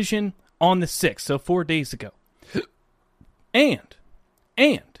the decision on the 6th, so 4 days ago. And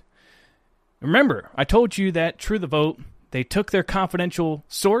remember, I told you that True the Vote, they took their confidential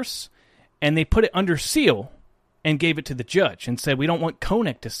source and they put it under seal and gave it to the judge and said, we don't want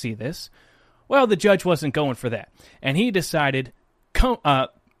Konnech to see this. Well, the judge wasn't going for that. And he decided, True the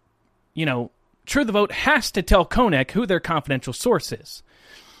Vote has to tell Konnech who their confidential source is.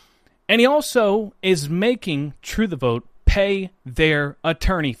 And he also is making True the Vote pay their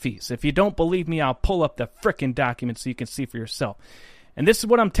attorney fees. If you don't believe me, I'll pull up the frickin' document so you can see for yourself. And this is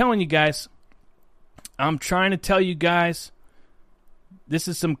what I'm telling you guys. I'm trying to tell you guys, this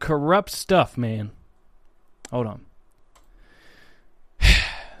is some corrupt stuff, man. Hold on.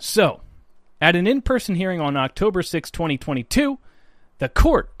 So, at an in-person hearing on October 6, 2022, the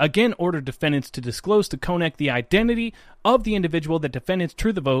court again ordered defendants to disclose to Konnech the identity of the individual that defendants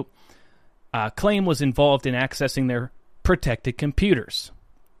True the Vote claim was involved in accessing their protected computers.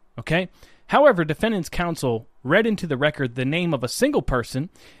 Okay? However, defendants' counsel read into the record the name of a single person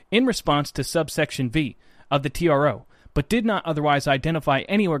in response to subsection V of the TRO, but did not otherwise identify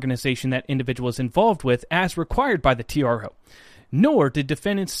any organization that individual is involved with as required by the TRO. Nor did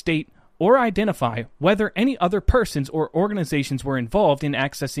defendants state or identify whether any other persons or organizations were involved in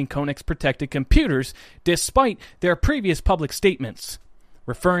accessing Konnech's protected computers, despite their previous public statements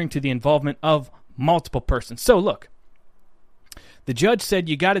referring to the involvement of multiple persons. So look, the judge said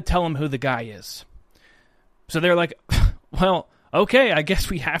you got to tell him who the guy is. So they're like, well, okay, I guess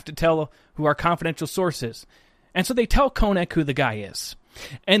we have to tell who our confidential source is. And so they tell Konnech who the guy is.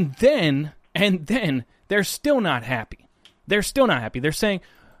 And then they're still not happy. They're saying,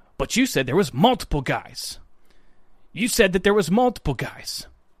 but you said there was multiple guys. You said that there was multiple guys.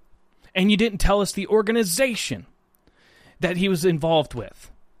 And you didn't tell us the organization that he was involved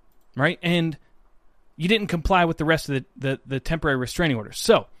with. Right? And you didn't comply with the rest of the temporary restraining order.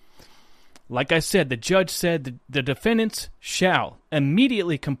 So, like I said, the judge said the defendants shall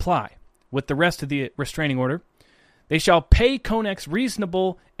immediately comply with the rest of the restraining order. They shall pay Konnech's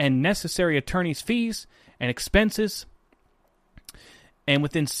reasonable and necessary attorney's fees and expenses. And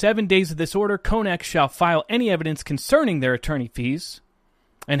within 7 days of this order, Konnech shall file any evidence concerning their attorney fees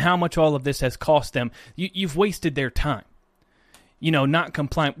and how much all of this has cost them. You've wasted their time. Not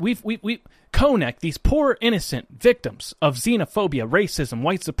compliant. We Konnech, these poor innocent victims of xenophobia, racism,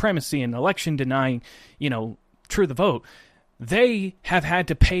 white supremacy, and election denying, True the Vote, they have had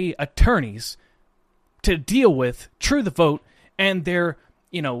to pay attorneys to deal with True the Vote and their,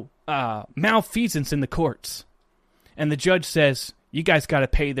 malfeasance in the courts. And the judge says, you guys got to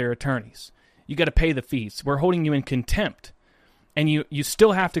pay their attorneys. You got to pay the fees. We're holding you in contempt. And you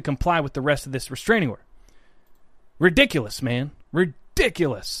still have to comply with the rest of this restraining order. Ridiculous, man.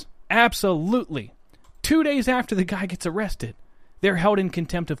 Ridiculous. Absolutely. 2 days after the guy gets arrested, they're held in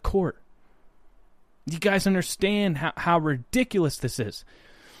contempt of court. You guys understand how ridiculous this is.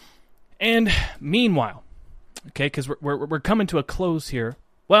 And meanwhile, okay, because we're coming to a close here.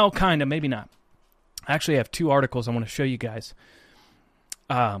 Well, kind of, maybe not. I actually have 2 articles I want to show you guys.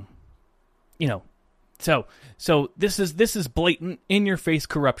 So this is blatant, in-your-face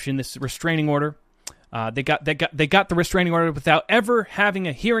corruption. This restraining order. They got the restraining order without ever having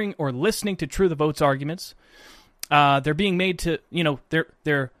a hearing or listening to True the Vote's arguments. They're being made to,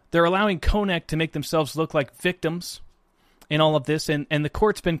 they're allowing Konnech to make themselves look like victims in all of this, and the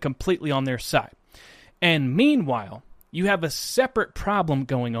court's been completely on their side. And meanwhile, you have a separate problem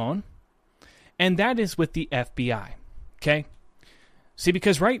going on, and that is with the FBI. Okay? See,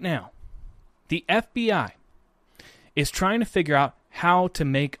 because right now, the FBI is trying to figure out how to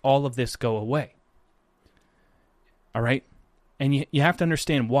make all of this go away. All right? And you have to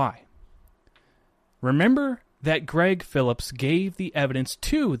understand why. Remember that Greg Phillips gave the evidence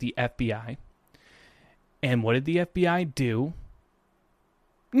to the FBI. And what did the FBI do?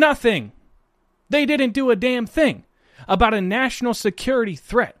 Nothing. They didn't do a damn thing about a national security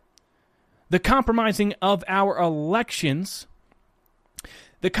threat. The compromising of our elections,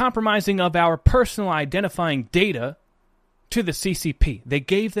 the compromising of our personal identifying data to the CCP. They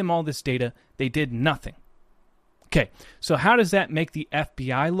gave them all this data. They did nothing. Okay, so how does that make the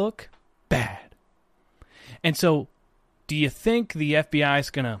FBI look? Bad. And so, do you think the FBI is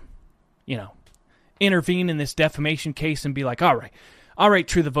going to, intervene in this defamation case and be like, all right,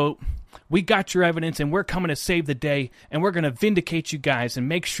 True the Vote, we got your evidence and we're coming to save the day and we're going to vindicate you guys and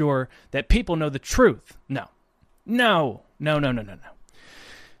make sure that people know the truth? No. No.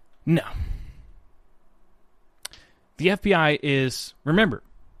 The FBI is, remember,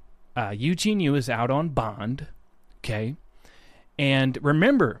 Eugene Yu is out on bond, okay? And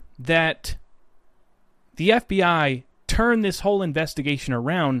remember that the FBI turned this whole investigation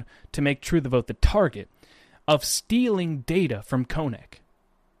around to make True the Vote the target of stealing data from Konnech.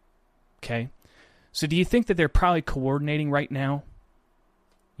 Okay? So do you think that they're probably coordinating right now,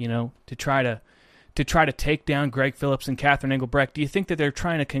 to try to take down Greg Phillips and Catherine Engelbrecht? Do you think that they're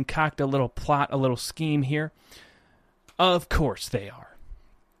trying to concoct a little plot, a little scheme here? Of course they are.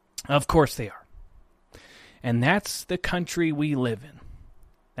 Of course they are. And that's the country we live in.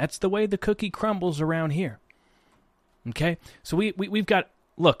 That's the way the cookie crumbles around here. Okay? So we've got,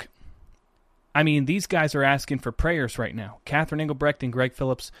 look, I mean, these guys are asking for prayers right now. Catherine Engelbrecht and Greg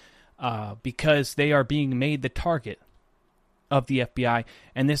Phillips, because they are being made the target of the FBI.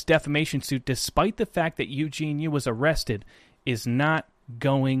 And this defamation suit, despite the fact that Eugene Yu was arrested, is not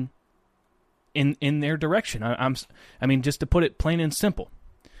going in their direction. I mean, just to put it plain and simple.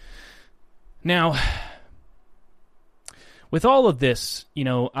 Now, with all of this,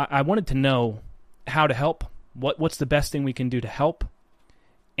 I wanted to know how to help. What's the best thing we can do to help?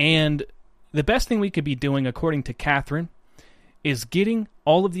 And the best thing we could be doing, according to Catherine, is getting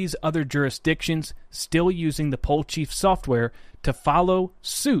all of these other jurisdictions still using the poll chief software to follow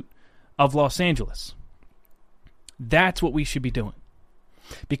suit of Los Angeles. That's what we should be doing,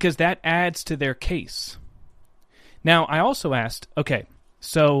 because that adds to their case. Now, I also asked, okay,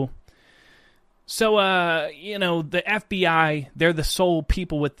 so the FBI, they're the sole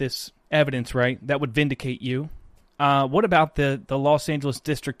people with this evidence, right? That would vindicate you. What about the Los Angeles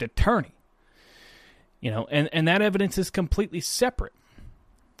District Attorney? And that evidence is completely separate.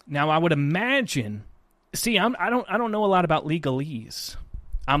 Now, I would imagine, I don't know a lot about legalese.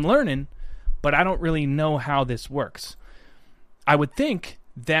 I'm learning, but I don't really know how this works. I would think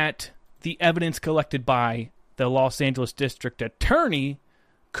that the evidence collected by the Los Angeles District Attorney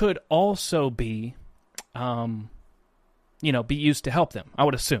could also be, be used to help them, I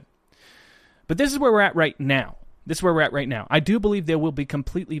would assume. But this is where we're at right now. I do believe they will be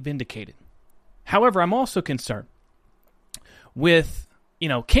completely vindicated. However, I'm also concerned with,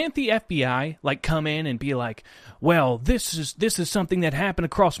 can't the FBI come in and be like, well, this is something that happened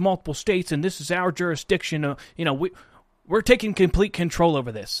across multiple states and this is our jurisdiction. We're taking complete control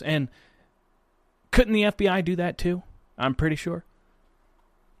over this. And couldn't the FBI do that too? I'm pretty sure.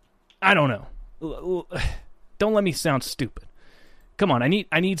 I don't know. Don't let me sound stupid. Come on,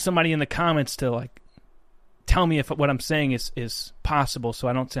 I need somebody in the comments to like tell me if what I'm saying is possible so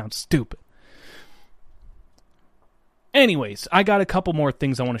I don't sound stupid. Anyways, I got a couple more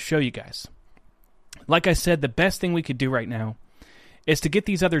things I want to show you guys. Like I said, the best thing we could do right now is to get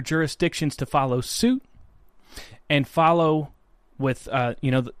these other jurisdictions to follow suit and follow with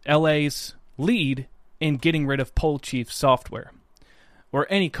LA's lead in getting rid of Poll Chief software or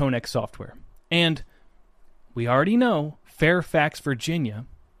any Konnech software. And we already know Fairfax, Virginia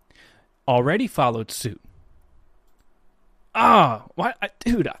already followed suit.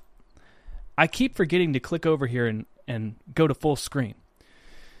 Dude, I keep forgetting to click over here and go to full screen.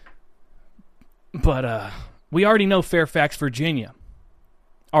 But we already know Fairfax, Virginia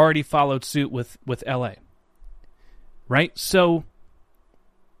already followed suit with LA. Right? So,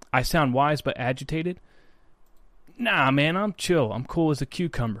 I sound wise but agitated? Nah, man, I'm chill. I'm cool as a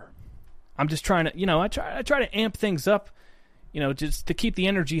cucumber. I'm just trying to, I try to amp things up, just to keep the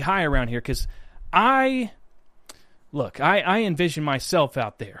energy high around here, because I envision myself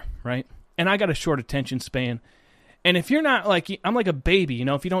out there, right? And I got a short attention span. And if you're not I'm like a baby,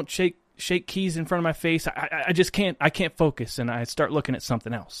 if you don't shake keys in front of my face, I just can't focus, and I start looking at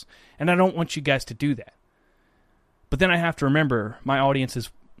something else. And I don't want you guys to do that. But then I have to remember my audience is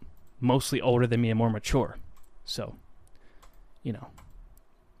mostly older than me and more mature. So,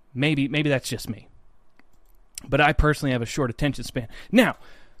 maybe that's just me. But I personally have a short attention span. Now,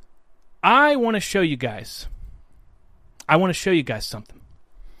 I want to show you guys something.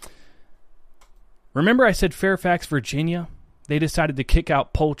 Remember I said Fairfax, Virginia? They decided to kick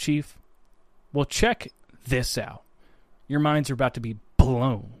out Poll Chief. Well, check this out. Your minds are about to be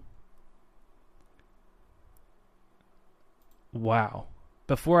blown. Wow.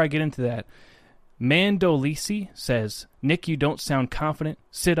 Before I get into that, Mandolisi says, Nick, you don't sound confident.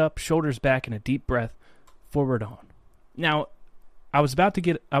 Sit up, shoulders back, and a deep breath. Forward on. Now, I was about to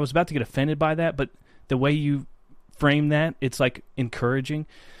get offended by that, but the way you frame that, it's like encouraging.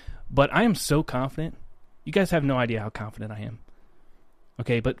 But I am so confident. You guys have no idea how confident I am.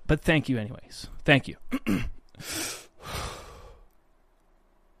 Okay, but thank you anyways. Thank you.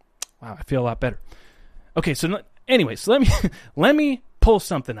 Wow, I feel a lot better. Okay, so anyways, let me pull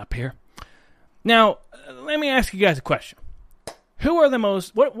something up here. Now, let me ask you guys a question. What are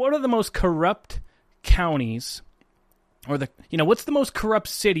the most corrupt counties, or what's the most corrupt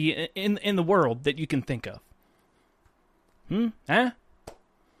city in the world that you can think of?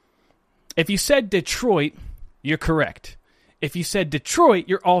 If you said Detroit, you're correct. If you said Detroit,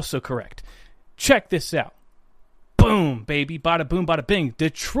 you're also correct. Check this out. Boom, baby. Bada boom, bada bing.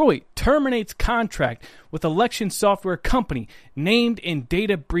 Detroit terminates contract with election software company named in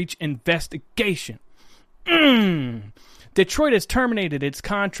data breach investigation. Detroit has terminated its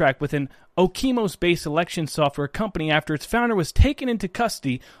contract with an Okemos-based election software company after its founder was taken into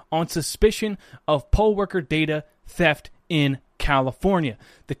custody on suspicion of poll worker data theft in California.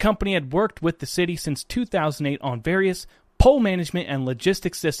 The company had worked with the city since 2008 on various poll management and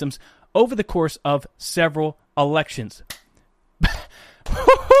logistics systems over the course of several elections.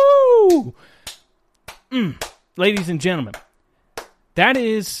 Ladies and gentlemen, that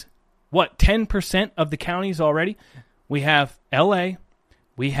is, 10% of the counties already? We have LA,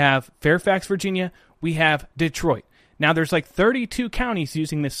 we have Fairfax, Virginia, we have Detroit. Now, there's 32 counties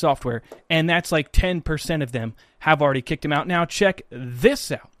using this software, and that's 10% of them have already kicked him out. Now, check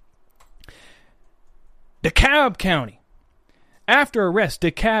this out. DeKalb County. After arrest,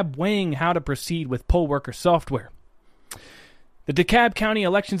 DeKalb weighing how to proceed with poll worker software. The DeKalb County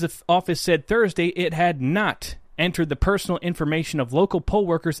Elections Office said Thursday it had not entered the personal information of local poll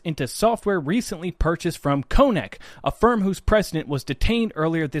workers into software recently purchased from Konnech, a firm whose president was detained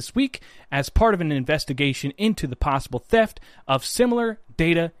earlier this week as part of an investigation into the possible theft of similar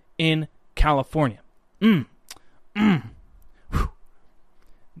data in California.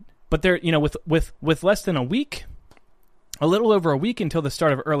 But there, with less than a week, a little over a week until the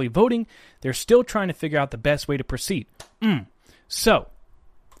start of early voting, they're still trying to figure out the best way to proceed. So,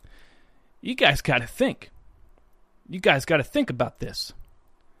 you guys got to think. You guys got to think about this.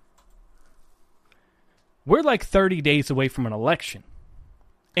 We're 30 days away from an election.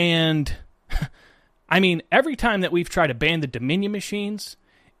 And, every time that we've tried to ban the Dominion machines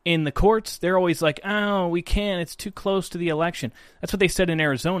in the courts, they're always like, oh, we can't. It's too close to the election. That's what they said in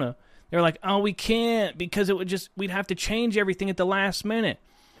Arizona. They're like, oh, we can't because we'd have to change everything at the last minute.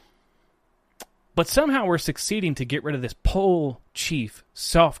 But somehow we're succeeding to get rid of this poll chief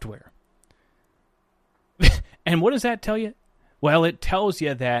software. And what does that tell you? Well, it tells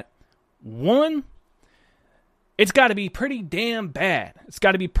you that, one, It's got to be pretty damn bad. It's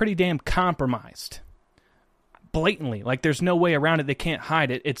got to be pretty damn compromised. Blatantly. Like, there's no way around it. They can't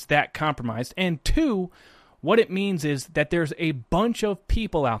hide it. It's that compromised. And two, what it means is that there's a bunch of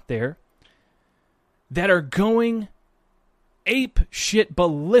people out there that are going ape shit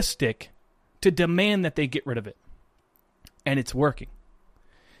ballistic to demand that they get rid of it. And it's working.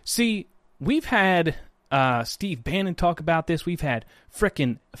 See, we've had Steve Bannon talk about this. We've had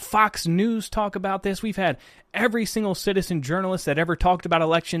frickin' Fox News talk about this. We've had every single citizen journalist that ever talked about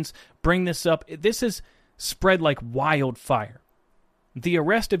elections bring this up. This is spread like wildfire. The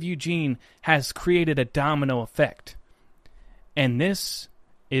arrest of Eugene has created a domino effect. And this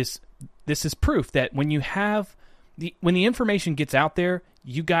is proof that when when the information gets out there,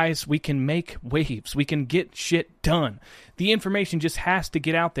 you guys, we can make waves. We can get shit done. The information just has to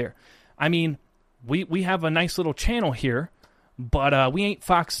get out there. I mean, we have a nice little channel here, but we ain't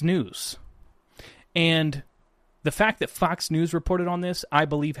Fox News. And the fact that Fox News reported on this, I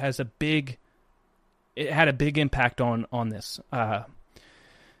believe, had a big impact on this.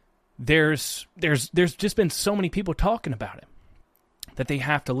 There's just been so many people talking about it that they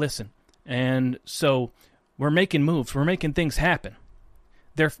have to listen. And so we're making moves. We're making things happen.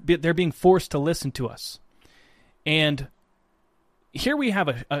 They're being forced to listen to us. And here we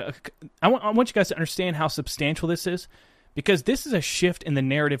have I want you guys to understand how substantial this is, because this is a shift in the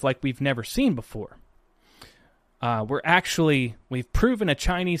narrative like we've never seen before. We've proven a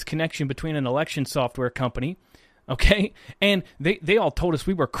Chinese connection between an election software company, okay? And they all told us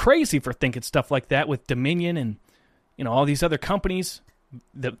we were crazy for thinking stuff like that with Dominion and, all these other companies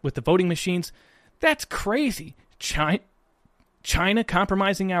with the voting machines. That's crazy. China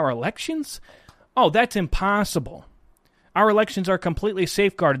compromising our elections? Oh, that's impossible. Our elections are completely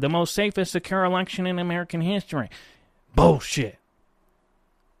safeguarded. The most safest, secure election in American history. Bullshit.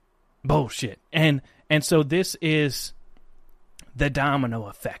 And so this is the domino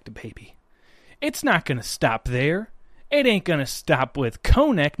effect, baby. It's not going to stop there. It ain't going to stop with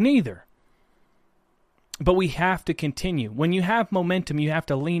Konnech neither. But we have to continue. When you have momentum, you have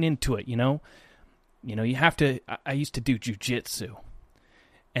to lean into it, you have to. I used to do jujitsu,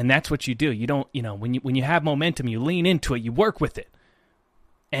 and that's what you do. You don't, when you have momentum, you lean into it, you work with it,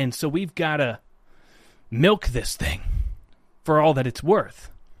 and so we've got to milk this thing for all that it's worth,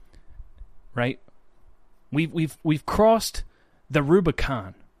 right? We've crossed the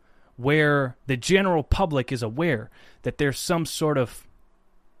Rubicon, where the general public is aware that there's some sort of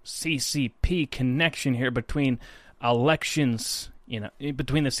CCP connection here between elections,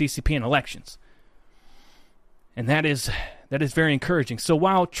 between the CCP and elections. And that is very encouraging. So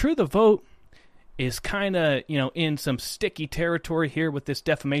while True the Vote is kind of, in some sticky territory here with this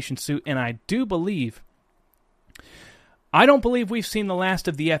defamation suit, and I don't believe we've seen the last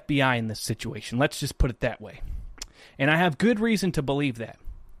of the FBI in this situation. Let's just put it that way. And I have good reason to believe that.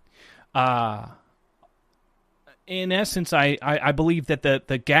 In essence, I believe that the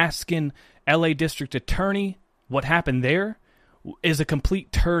Gaskin LA District Attorney, what happened there, is a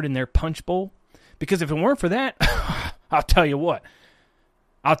complete turd in their punch bowl. Because if it weren't for that, I'll tell you what,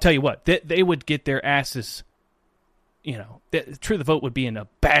 they would get their asses, True the Vote would be in a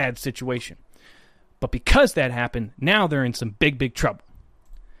bad situation. But because that happened, now they're in some big, big trouble.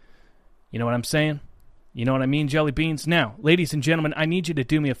 You know what I'm saying? You know what I mean, jelly beans? Now, ladies and gentlemen, I need you to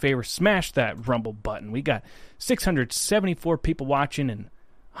do me a favor. Smash that Rumble button. We got 674 people watching and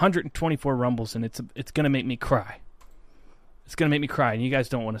 124 Rumbles, and it's going to make me cry. It's going to make me cry, and you guys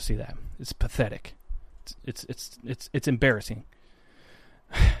don't want to see that. It's pathetic. It's embarrassing.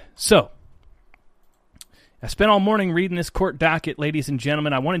 So, I spent all morning reading this court docket, ladies and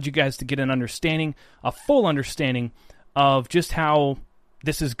gentlemen. I wanted you guys to get an understanding, a full understanding of just how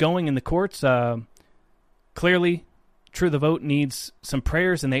this is going in the courts. Clearly, True the Vote needs some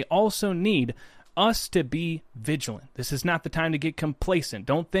prayers, and they also need us to be vigilant. This is not the time to get complacent.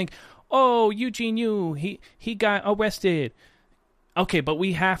 Don't think, oh, Eugene Yu, he got arrested. Okay, but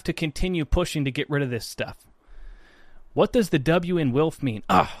we have to continue pushing to get rid of this stuff. What does the W in Wilf mean?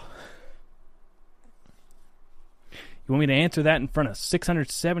 You want me to answer that in front of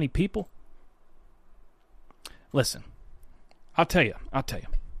 670 people? Listen, I'll tell you.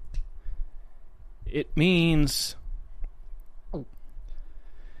 It means...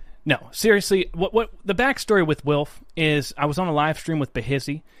 No, seriously, what the backstory with Wilf is I was on a live stream with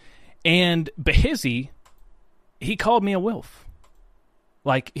Behizzy, and Behizzy, he called me a Wilf.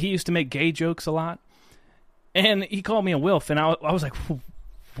 Like, he used to make gay jokes a lot, and he called me a Wilf, and I was like,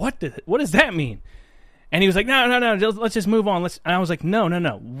 what does that mean? And he was like, no, let's just move on. And I was like, no,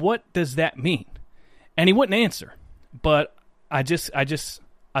 what does that mean? And he wouldn't answer, but I just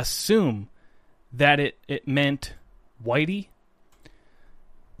assume that it meant whitey.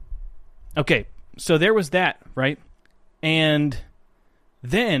 Okay, so there was that, right? And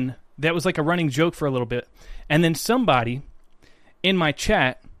then that was like a running joke for a little bit. And then somebody in my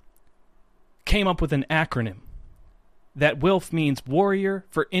chat came up with an acronym. That WILF means Warrior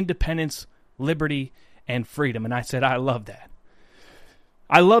for Independence, Liberty, and Freedom. And I said, I love that.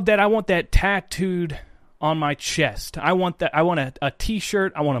 I love that. I want that tattooed on my chest. I want that. I want a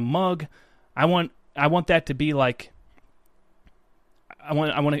t-shirt. I want a mug. I want that to be like,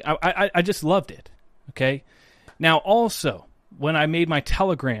 I just loved it. Okay. Now also, when I made my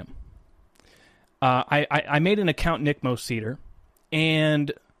Telegram, I made an account, Nick Moseder,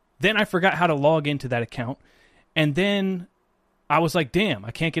 and then I forgot how to log into that account. And then I was like, damn,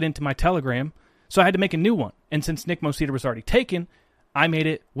 I can't get into my Telegram. So I had to make a new one. And since Nick Moseder was already taken, I made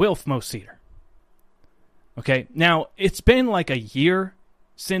it Wilf Moseder. Okay. Now, it's been like a year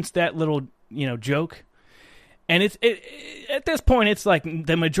since that little, joke. And at this point, it's like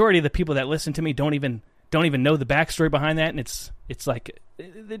the majority of the people that listen to me don't even know the backstory behind that. And it's like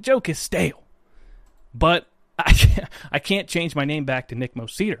the joke is stale. But I can't change my name back to Nick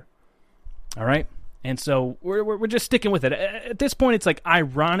Moseder. All right? And so we're just sticking with it. At this point, it's like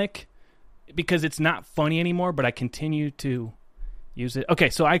ironic because it's not funny anymore, but I continue to use it. Okay,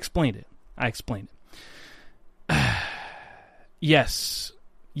 so I explained it. Yes,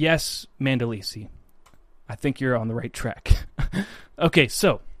 Mandalisi. I think you're on the right track. Okay,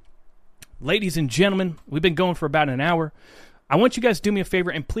 so, ladies and gentlemen, we've been going for about an hour. I want you guys to do me a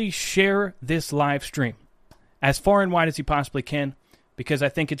favor and please share this live stream as far and wide as you possibly can, because I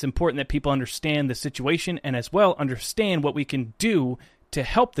think it's important that people understand the situation and as well understand what we can do to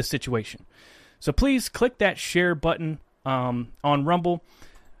help the situation. So please click that share button on Rumble.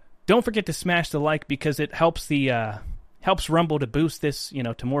 Don't forget to smash the like because it helps helps Rumble to boost this,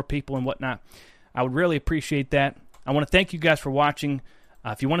 to more people and whatnot. I would really appreciate that. I want to thank you guys for watching.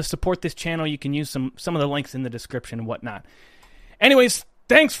 If you want to support this channel, you can use some of the links in the description and whatnot. Anyways,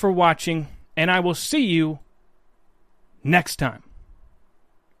 thanks for watching, and I will see you next time.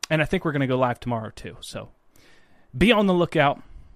 And I think we're going to go live tomorrow too. So be on the lookout.